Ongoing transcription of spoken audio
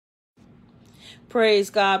Praise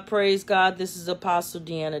God, praise God. This is Apostle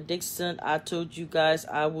DIXON. DIXON. I told you guys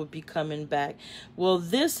I would be coming back. Well,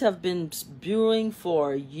 this have been brewing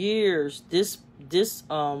for years. This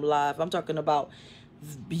live, I'm talking about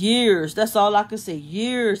years. That's all I can say.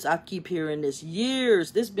 Years. I keep hearing this.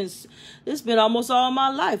 Years. This been almost all my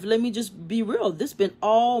life. Let me just be real. This been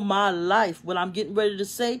all my life. What I'm getting ready to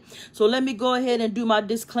say. So let me go ahead and do my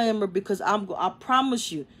disclaimer, because I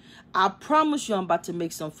promise you. I'm about to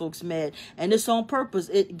make some folks mad, and it's on purpose.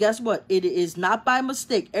 Guess what? It is not by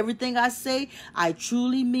mistake. Everything I say, I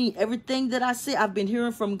truly mean. Everything that I say, I've been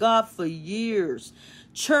hearing from God for years.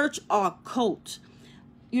 Church or cult.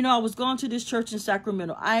 You know, I was going to this church in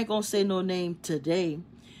Sacramento. I ain't gonna say no name today,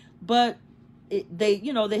 but they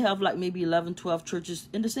have like maybe 11, 12 churches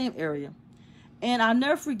in the same area, and I'll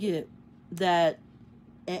never forget that.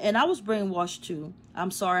 And I was brainwashed too. I'm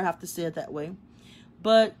sorry I have to say it that way.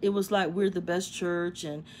 But it was like, we're the best church,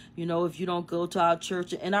 and, you know, if you don't go to our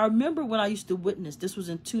church. And I remember when I used to witness, this was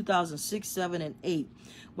in 2006, 7, and 8.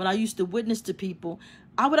 When I used to witness to people,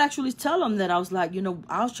 I would actually tell them that I was like, you know,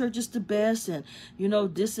 our church is the best, and, you know,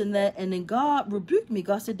 this and that. And then God rebuked me.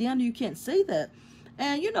 God said, DIXON, you can't say that.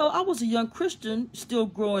 And, you know, I was a young Christian still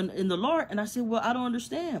growing in the Lord. And I said, well, I don't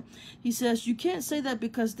understand. He says, you can't say that,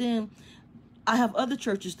 because then I have other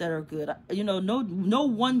churches that are good. You know, no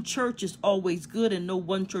one church is always good, and no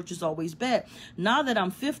one church is always bad. Now that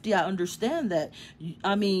I'm 50, I understand that.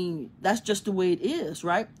 I mean, that's just the way it is,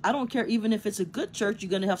 right? I don't care. Even if it's a good church,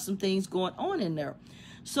 you're going to have some things going on in there.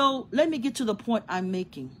 So let me get to the point I'm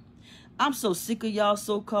making. I'm so sick of y'all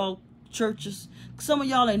so-called churches. Some of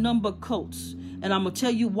y'all ain't nothing but cults. And I'm going to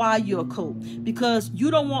tell you why you're a cult. Because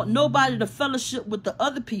you don't want nobody to fellowship with the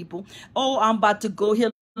other people. Oh, I'm about to go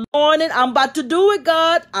here. Morning, I'm about to do it,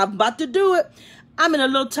 God. I'm about to do it. I'm in a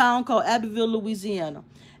little town called Abbeville, Louisiana.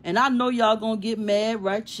 And I know y'all gonna get mad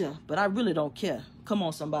right here, but I really don't care. Come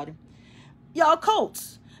on, somebody. Y'all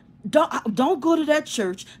cults. Don't go to that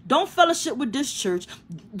church. Don't fellowship with this church.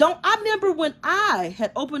 I remember when I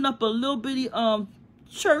had opened up a little bitty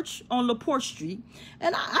church on LaPorte Street,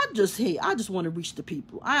 and I just want to reach the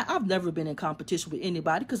people. I've never been in competition with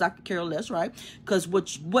anybody, because I could care less, right? Because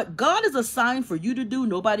what God is assigned for you to do,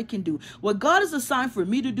 nobody can do. What God is assigned for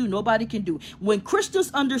me to do, nobody can do. When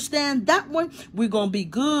Christians understand that one, we're gonna be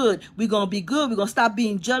good. We're gonna stop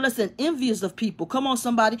being jealous and envious of people. Come on,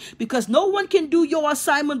 somebody. Because no one can do your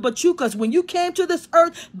assignment but you. Because when you came to this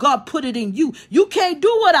earth, God put it in you. You can't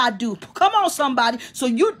do what I do. Come on, somebody. So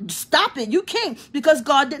you stop it. You can't, because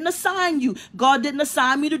God didn't assign you. God didn't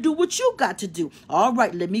assign me to do what you got to do. All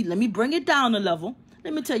right, let me bring it down a level.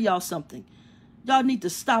 Let me tell y'all something. Y'all need to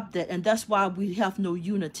stop that, and that's why we have no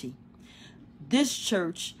unity. This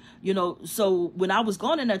church, you know, so when I was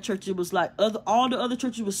going in that church, it was like all the other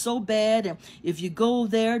churches was so bad. And if you go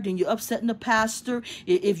there, then you're upsetting the pastor.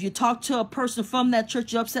 If you talk to a person from that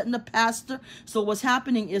church, you're upsetting the pastor. So what's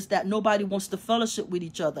happening is that nobody wants to fellowship with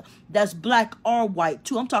each other. That's black or white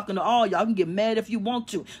too. I'm talking to all y'all. Can get mad if you want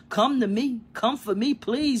to. Come to me. Come for me.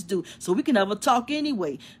 Please do. So we can have a talk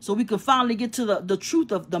anyway. So we can finally get to the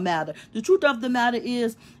truth of the matter. The truth of the matter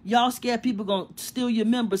is, y'all scared people gonna steal your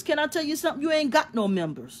members. Can I tell you something? You ain't got no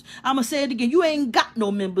members. I'm going to say it again. You ain't got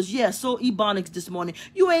no members. Yeah, so Ebonics this morning.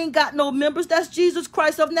 You ain't got no members. That's Jesus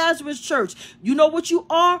Christ of Nazareth Church. You know what you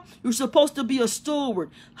are? You're supposed to be a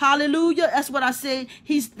steward. Hallelujah. That's what I said.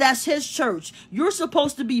 That's his church. You're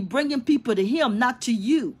supposed to be bringing people to him, not to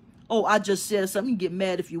you. Oh, I just said something. You can get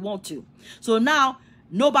mad if you want to. So now,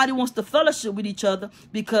 nobody wants to fellowship with each other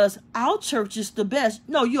because our church is the best.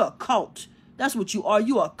 No, you're a cult. That's what you are.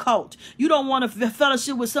 You're a cult. You don't want to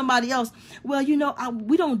fellowship with somebody else. Well, you know,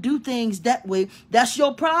 we don't do things that way. That's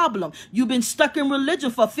your problem. You've been stuck in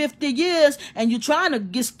religion for 50 years, and you're trying to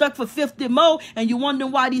get stuck for 50 more, and you're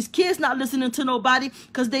wondering why these kids not listening to nobody,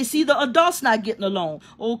 because they see the adults not getting along.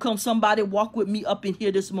 Oh, come somebody walk with me up in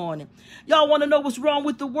here this morning. Y'all want to know what's wrong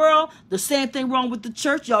with the world? The same thing wrong with the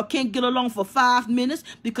church. Y'all can't get along for 5 minutes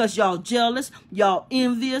because y'all jealous, y'all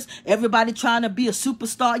envious, everybody trying to be a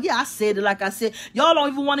superstar. Yeah, I said it like I said. Y'all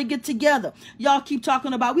don't even want to get together. Y'all keep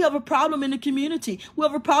talking about we have a problem in the community. We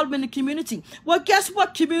have a problem in the community. Well, guess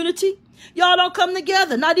what, community? Y'all don't come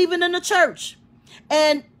together, not even in the church.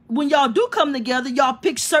 And when y'all do come together, y'all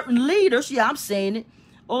pick certain leaders. Yeah, I'm saying it.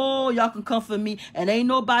 Oh, y'all can come for me, and ain't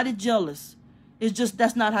nobody jealous. It's just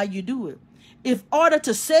that's not how you do it. In order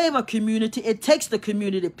to save a community, it takes the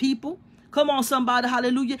community people. Come on, somebody,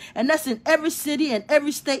 hallelujah. And that's in every city and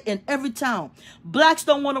every state and every town. Blacks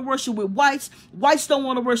don't want to worship with whites. Whites don't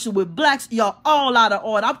want to worship with blacks. Y'all all out of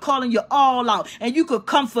order. I'm calling you all out. And you could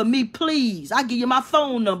come for me, please. I give you my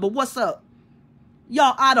phone number. What's up?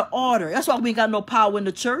 Y'all out of order. That's why we ain't got no power in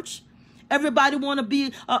the church. Everybody want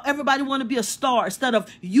to be a star instead of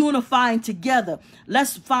unifying together.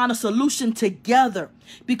 Let's find a solution together.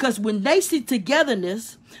 Because when they see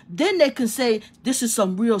togetherness, then they can say, this is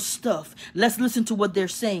some real stuff. Let's listen to what they're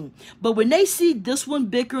saying. But when they see this one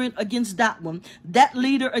bickering against that one, that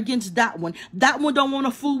leader against that one don't want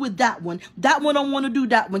to fool with that one don't want to do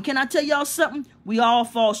that one. Can I tell y'all something? We all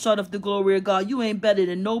fall short of the glory of God. You ain't better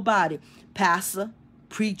than nobody. Pastor,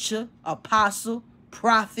 preacher, apostle,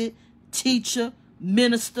 prophet, teacher,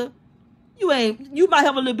 minister. You might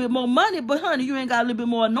have a little bit more money, but honey, you ain't got a little bit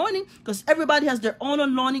more anointing, because everybody has their own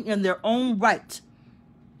anointing in their own right.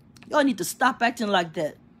 Y'all need to stop acting like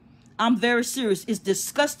that. I'm very serious. It's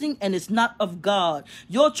disgusting and it's not of God.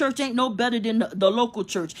 Your church ain't no better than the local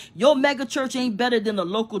church. Your mega church ain't better than the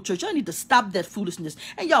local church. Y'all need to stop that foolishness.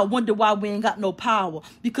 And y'all wonder why we ain't got no power.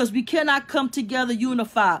 Because we cannot come together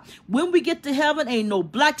unified. When we get to heaven, ain't no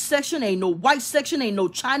black section, ain't no white section, ain't no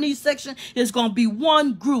Chinese section. It's going to be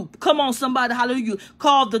one group. Come on, somebody, hallelujah,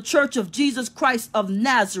 called the Church of Jesus Christ of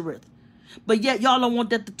Nazareth. But yet y'all don't want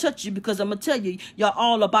that to touch you, because I'm going to tell you, y'all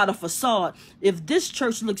all about a facade. If this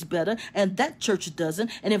church looks better and that church doesn't,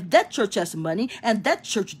 and if that church has money and that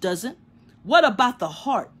church doesn't, what about the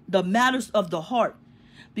heart, the matters of the heart?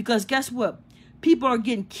 Because guess what? People are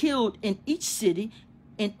getting killed in each city,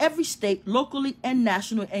 in every state, locally and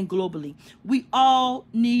nationally and globally. We all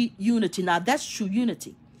need unity. Now, that's true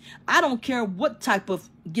unity. I don't care what type of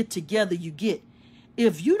get together you get.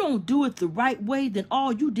 If you don't do it the right way, then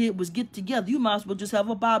all you did was get together. You might as well just have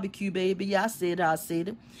a barbecue, baby. Yeah, I said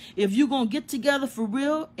it. If you're going to get together for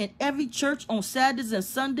real in every church on Saturdays and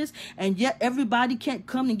Sundays, and yet everybody can't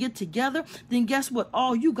come and get together, then guess what?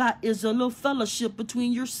 All you got is a little fellowship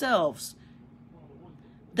between yourselves.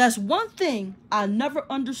 That's one thing I never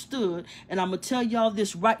understood, and I'm going to tell y'all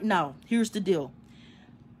this right now. Here's the deal.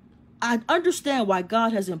 I understand why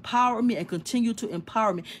God has empowered me and continue to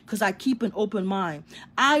empower me, because I keep an open mind.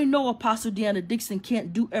 I know Apostle DIXON Dixon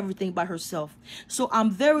can't do everything by herself. So I'm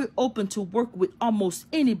very open to work with almost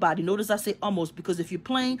anybody. Notice I say almost, because if you're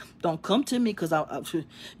playing, don't come to me, because I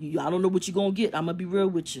don't know what you're going to get. I'm going to be real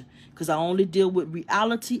with you, because I only deal with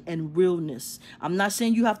reality and realness. I'm not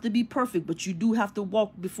saying you have to be perfect, but you do have to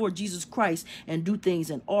walk before Jesus Christ and do things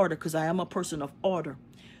in order, because I am a person of order.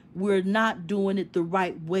 We're not doing it the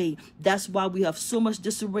right way. That's why we have so much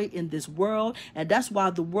disarray in this world. And that's why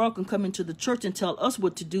the world can come into the church and tell us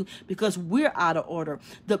what to do, because we're out of order.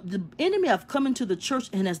 The enemy have come into the church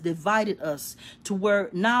and has divided us to where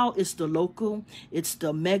now it's the local, it's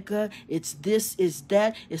the mega, it's this, it's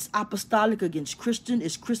that, it's apostolic against Christian,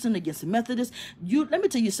 it's Christian against Methodist. Let me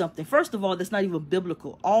tell you something. First of all, that's not even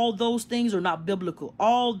biblical. All those things are not biblical.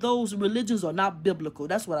 All those religions are not biblical.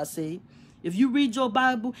 That's what I say. If you read your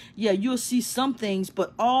Bible, yeah, you'll see some things,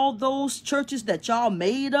 but all those churches that y'all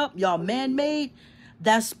made up, y'all man-made,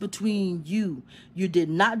 that's between you. You did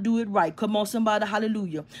not do it right. Come on, somebody,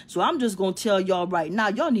 hallelujah. So I'm just going to tell y'all right now,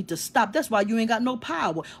 y'all need to stop. That's why you ain't got no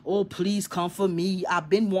power. Oh, please come for me. I've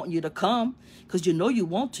been wanting you to come, because you know you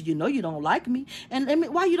want to. You know you don't like me. And I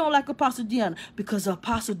mean, why you don't like Apostle DIXON? Because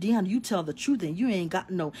Apostle DIXON, you tell the truth, and you ain't got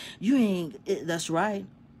no, that's right.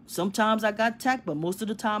 Sometimes I got tact, but most of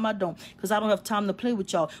the time I don't, because I don't have time to play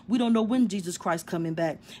with y'all. We don't know when Jesus Christ coming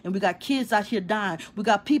back. And we got kids out here dying. We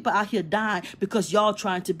got people out here dying because y'all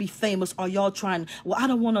trying to be famous, or y'all trying, well, I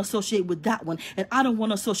don't want to associate with that one, and I don't want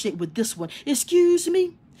to associate with this one. Excuse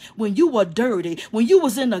me? When you were dirty, when you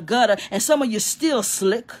was in the gutter, and some of you still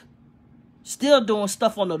slick, still doing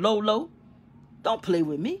stuff on the low, don't play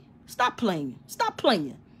with me. Stop playing. Stop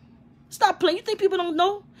playing. Stop playing. You think people don't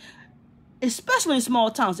know? Especially in small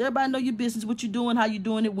towns. Everybody know your business, what you're doing, how you're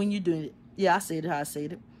doing it, when you're doing it. Yeah, I said it how I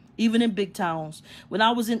said it. Even in big towns. When I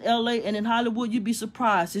was in LA and in Hollywood, you'd be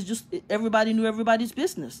surprised. It's just everybody knew everybody's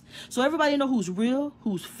business. So everybody know who's real,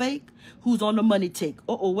 who's fake, who's on the money take.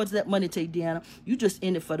 What's that money take, DIXON? You just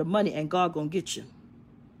in it for the money, and God gonna get you.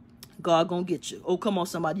 God gonna get you. Oh, come on,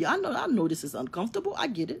 somebody. I know this is uncomfortable. I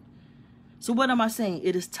get it. So what am I saying?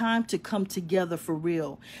 It is time to come together for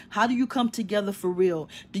real. How do you come together for real?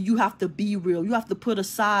 Do you have to be real? You have to put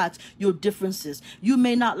aside your differences. You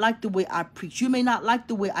may not like the way I preach. You may not like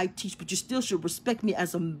the way I teach, but you still should respect me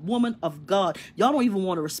as a woman of God. Y'all don't even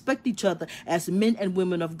want to respect each other as men and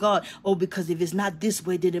women of God. Oh, because if it's not this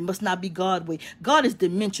way, then it must not be God's way. God is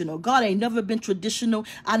dimensional. God ain't never been traditional.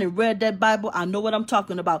 I done read that Bible. I know what I'm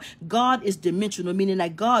talking about. God is dimensional, meaning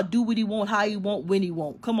that God do what he want, how he want, when he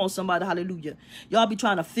want. Come on, somebody, hallelujah. Y'all be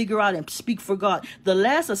trying to figure out and speak for God. The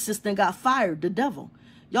last assistant got fired, the devil.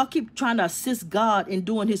 Y'all keep trying to assist God in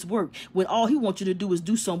doing his work when all he wants you to do is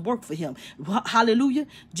do some work for him. Hallelujah.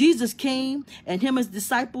 Jesus came and him as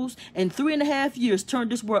disciples in 3.5 years turned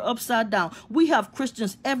this world upside down. We have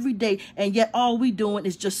Christians every day, and yet all we doing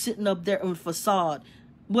is just sitting up there in facade.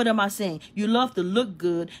 What am I saying? You love to look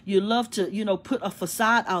good. You love to, put a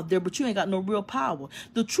facade out there, but you ain't got no real power.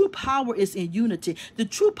 The true power is in unity. The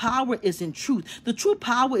true power is in truth. The true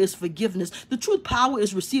power is forgiveness. The true power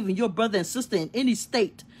is receiving your brother and sister in any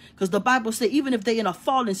state. Because the Bible says even if they're in a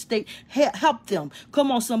fallen state, help them. Come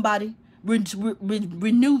on, somebody.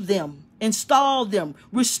 Renew them. Install them.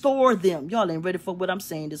 Restore them. Y'all ain't ready for what I'm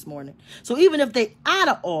saying this morning. So even if they out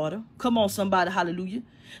of order, come on, somebody, hallelujah.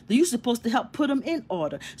 You're supposed to help put them in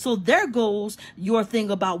order. So there goes your thing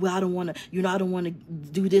about, well, I don't want to, I don't want to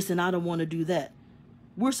do this and I don't want to do that.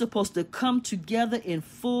 We're supposed to come together in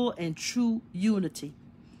full and true unity.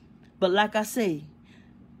 But like I say,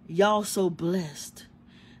 y'all so blessed.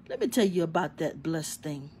 Let me tell you about that blessed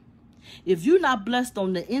thing. If you're not blessed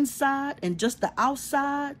on the inside and just the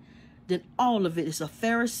outside, then all of it is a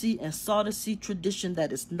Pharisee and Sadducee tradition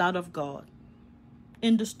that is not of God.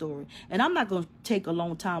 End of story. And I'm not going to take a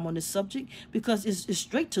long time on this subject because it's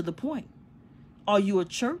straight to the point. Are you a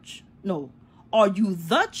church? No. Are you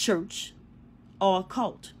the church or a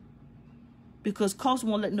cult? Because cults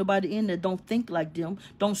won't let nobody in that don't think like them,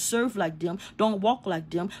 don't serve like them, don't walk like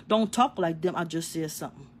them, don't talk like them. I just said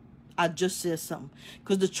something.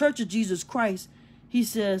 Because the Church of Jesus Christ, he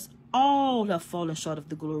says, all have fallen short of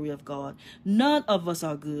the glory of God. None of us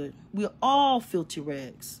are good. We're all filthy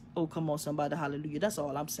rags. Oh, come on, somebody. Hallelujah. That's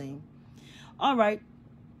all I'm saying. All right.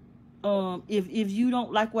 If you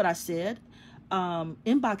don't like what I said,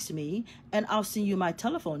 inbox me and I'll send you my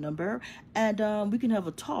telephone number and we can have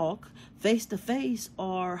a talk face to face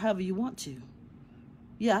or however you want to.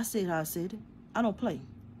 Yeah, I said how I said it. I don't play.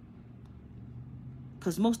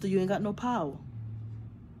 Because most of you ain't got no power.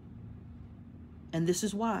 And this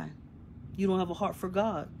is why. You don't have a heart for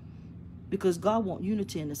God. Because God wants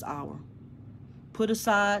unity in this hour. Put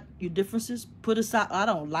aside your differences. Put aside, I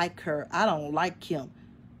don't like her. I don't like him.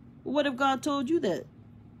 Well, what if God told you that?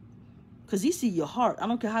 Because he sees your heart. I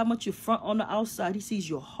don't care how much you front on the outside. He sees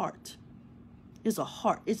your heart. It's a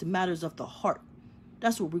heart. It's matters of the heart.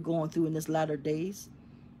 That's what we're going through in this latter days.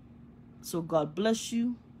 So God bless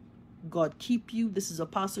you. God keep you. This is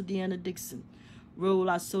Apostle DEANNA DIXON. Roll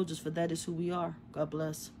our soldiers, for that is who we are. God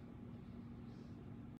bless.